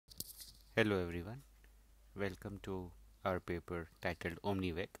Hello everyone, welcome to our paper titled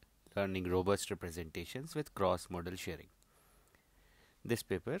OmniVec, Learning Robust Representations with Cross-Modal Sharing. This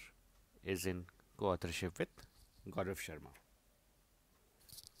paper is in co-authorship with Gaurav Sharma.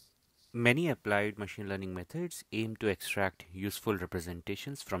 Many applied machine learning methods aim to extract useful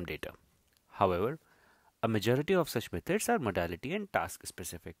representations from data. However, a majority of such methods are modality and task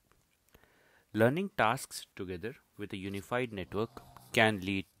specific. Learning tasks together with a unified network can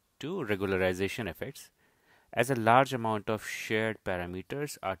lead to regularization effects as a large amount of shared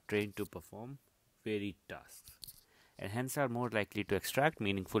parameters are trained to perform varied tasks and hence are more likely to extract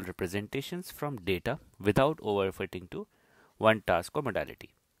meaningful representations from data without overfitting to one task or modality.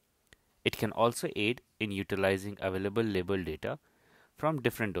 It can also aid in utilizing available labeled data from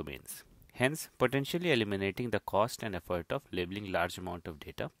different domains, hence potentially eliminating the cost and effort of labeling large amount of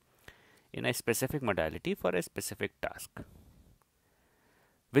data in a specific modality for a specific task.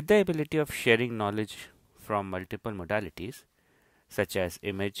 With the ability of sharing knowledge from multiple modalities, such as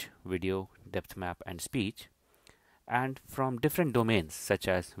image, video, depth map, and speech, and from different domains such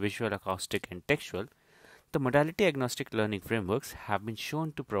as visual, acoustic, and textual, the modality agnostic learning frameworks have been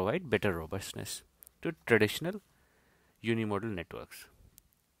shown to provide better robustness to traditional unimodal networks.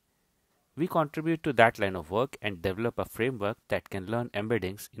 We contribute to that line of work and develop a framework that can learn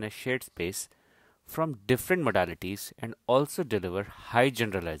embeddings in a shared space from different modalities and also deliver high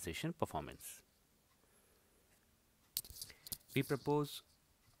generalization performance. We propose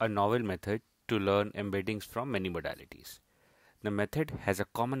a novel method to learn embeddings from many modalities. The method has a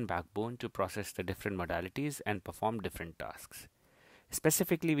common backbone to process the different modalities and perform different tasks.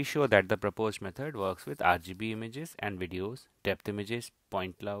 Specifically, we show that the proposed method works with RGB images and videos, depth images,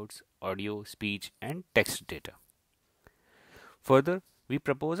 point clouds, audio, speech, and text data. Further, we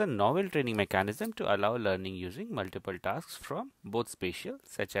propose a novel training mechanism to allow learning using multiple tasks from both spatial,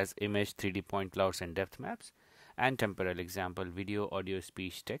 such as image, 3D point clouds, and depth maps, and temporal, example, video, audio,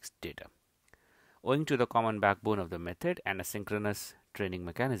 speech, text data. Owing to the common backbone of the method and a synchronous training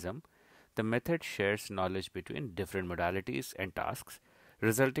mechanism, the method shares knowledge between different modalities and tasks,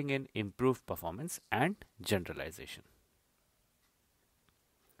 resulting in improved performance and generalization.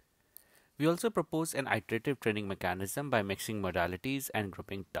 We also propose an iterative training mechanism by mixing modalities and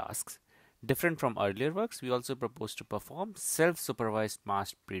grouping tasks. Different from earlier works, we also propose to perform self-supervised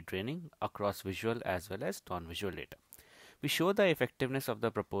masked pre-training across visual as well as non-visual data. We show the effectiveness of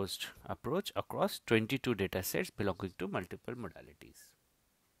the proposed approach across 22 datasets belonging to multiple modalities.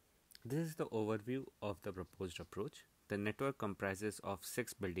 This is the overview of the proposed approach. The network comprises of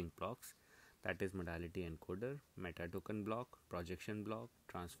 6 building blocks, that is modality encoder, meta token block, projection block,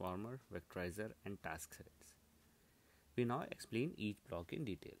 transformer, vectorizer, and task sets. We now explain each block in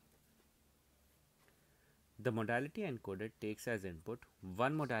detail. The modality encoder takes as input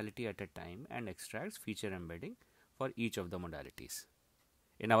one modality at a time and extracts feature embedding for each of the modalities.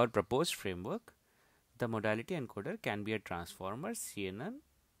 In our proposed framework, the modality encoder can be a transformer, CNN,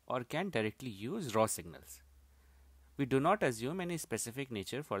 or can directly use raw signals. We do not assume any specific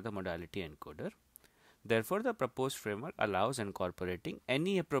nature for the modality encoder. Therefore, the proposed framework allows incorporating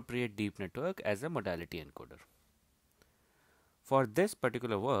any appropriate deep network as a modality encoder. For this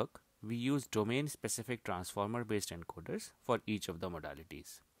particular work, we use domain-specific transformer-based encoders for each of the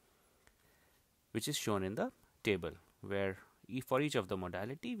modalities, which is shown in the table, where for each of the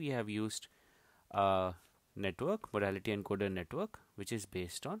modality we have used a network, modality encoder network, which is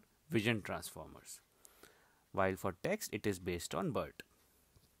based on vision transformers, while for text it is based on BERT.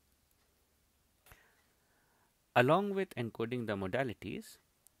 Along with encoding the modalities,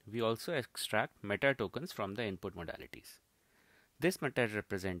 we also extract meta tokens from the input modalities. This meta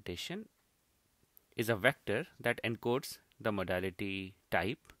representation is a vector that encodes the modality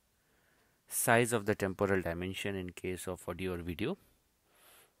type, size of the temporal dimension in case of audio or video,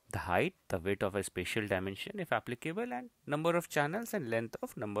 the height, the width of a spatial dimension if applicable, and number of channels and length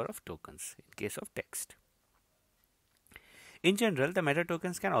of number of tokens in case of text. In general, the meta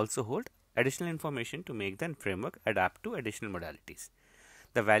tokens can also hold additional information to make the framework adapt to additional modalities.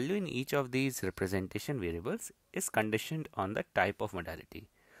 The value in each of these representation variables is conditioned on the type of modality.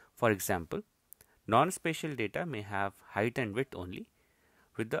 For example, non-spatial data may have height and width only,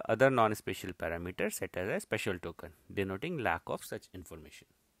 with the other non-spatial parameters set as a special token, denoting lack of such information.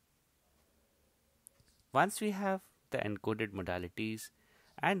 Once we have the encoded modalities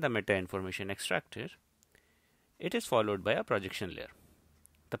and the meta information extracted, it is followed by a projection layer.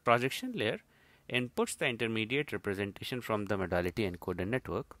 The projection layer inputs the intermediate representation from the modality encoder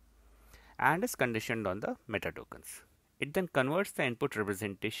network and is conditioned on the meta tokens. It then converts the input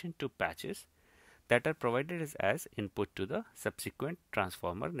representation to patches that are provided as input to the subsequent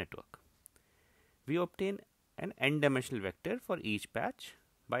transformer network. We obtain an n-dimensional vector for each patch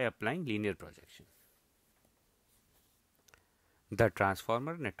by applying linear projection. The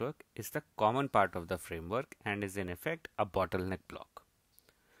transformer network is the common part of the framework and is in effect a bottleneck block.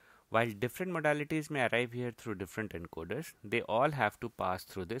 While different modalities may arrive here through different encoders, they all have to pass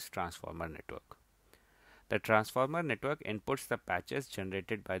through this transformer network. The transformer network inputs the patches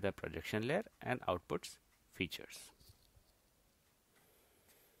generated by the projection layer and outputs features.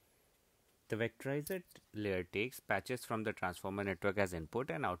 The vectorized layer takes patches from the transformer network as input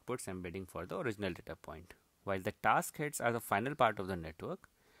and outputs embedding for the original data point, while the task heads are the final part of the network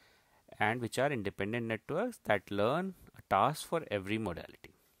and which are independent networks that learn a task for every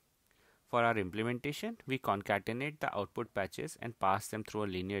modality. For our implementation, we concatenate the output patches and pass them through a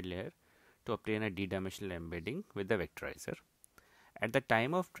linear layer to obtain a d-dimensional embedding with the vectorizer. At the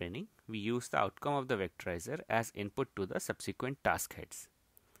time of training, we use the outcome of the vectorizer as input to the subsequent task heads.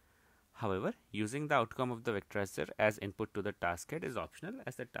 However, using the outcome of the vectorizer as input to the task head is optional,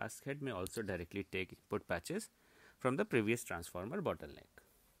 as the task head may also directly take input patches from the previous transformer bottleneck.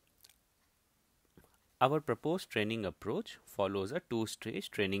 Our proposed training approach follows a two-stage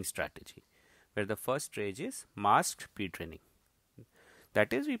training strategy, where the first stage is masked pre-training.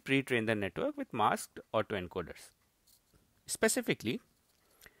 That is, we pre-train the network with masked autoencoders. Specifically,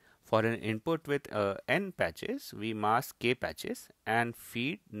 for an input with n patches, we mask k patches and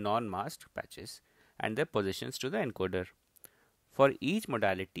feed non-masked patches and their positions to the encoder. For each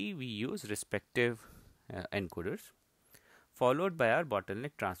modality, we use respective encoders, followed by our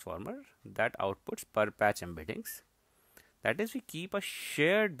bottleneck transformer that outputs per patch embeddings. That is, we keep a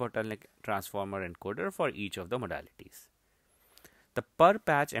shared bottleneck transformer encoder for each of the modalities. The per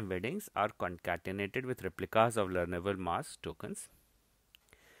patch embeddings are concatenated with replicas of learnable mask tokens,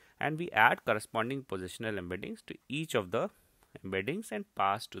 and we add corresponding positional embeddings to each of the embeddings and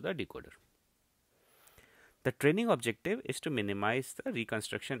pass to the decoder. The training objective is to minimize the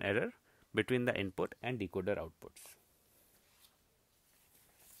reconstruction error between the input and decoder outputs.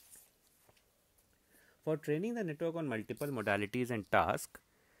 For training the network on multiple modalities and tasks,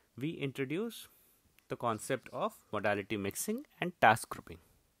 we introduce the concept of modality mixing and task grouping.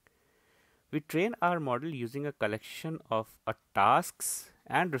 We train our model using a collection of tasks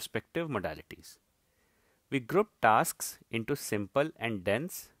and respective modalities. We group tasks into simple and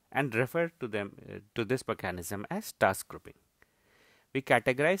dense and refer to them to this mechanism as task grouping. We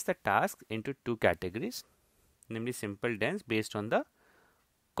categorize the tasks into two categories, namely simple, dense, based on the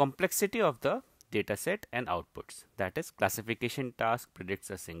complexity of the dataset and outputs. That is, classification task predicts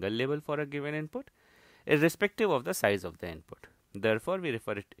a single label for a given input, irrespective of the size of the input. Therefore, we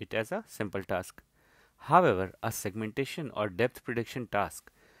refer it as a simple task. However, a segmentation or depth prediction task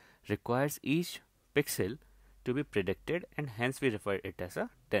requires each pixel to be predicted, and hence we refer it as a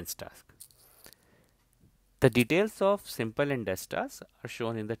dense task. The details of simple and dense tasks are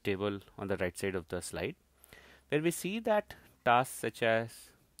shown in the table on the right side of the slide, where we see that tasks such as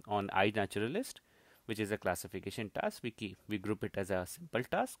on iNaturalist, which is a classification task, we group it as a simple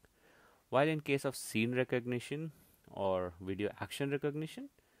task, while in case of scene recognition or video action recognition,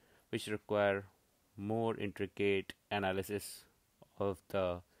 which require more intricate analysis of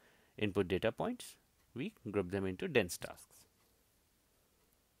the input data points, we group them into dense tasks.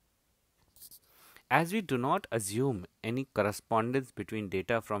 As we do not assume any correspondence between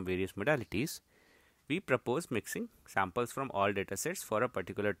data from various modalities, we propose mixing samples from all datasets for a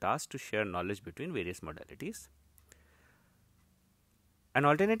particular task to share knowledge between various modalities. An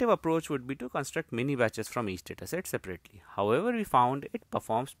alternative approach would be to construct mini batches from each dataset separately. However, we found it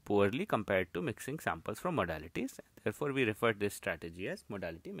performs poorly compared to mixing samples from modalities. Therefore, we refer this strategy as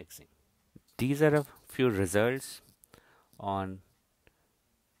modality mixing. These are a few results of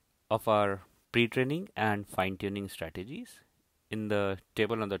our pre-training and fine-tuning strategies. In the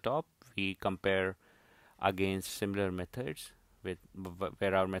table on the top, we compare against similar methods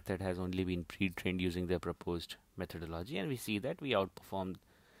where our method has only been pre-trained using the proposed methodology, and we see that we outperformed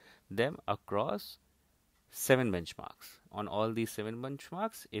them across 7 benchmarks. On all these 7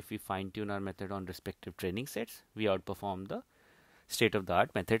 benchmarks, if we fine-tune our method on respective training sets, we outperform the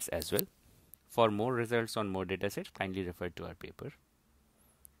state-of-the-art methods as well. For more results on more datasets, kindly refer to our paper.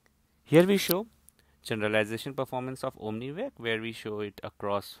 Here we show generalization performance of OmniVec, where we show it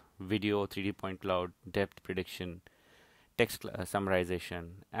across video, 3D point cloud, depth prediction, text summarization,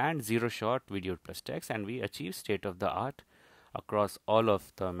 and zero-shot video plus text, and we achieve state-of-the-art across all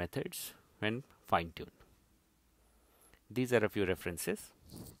of the methods when fine-tuned. These are a few references.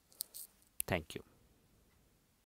 Thank you.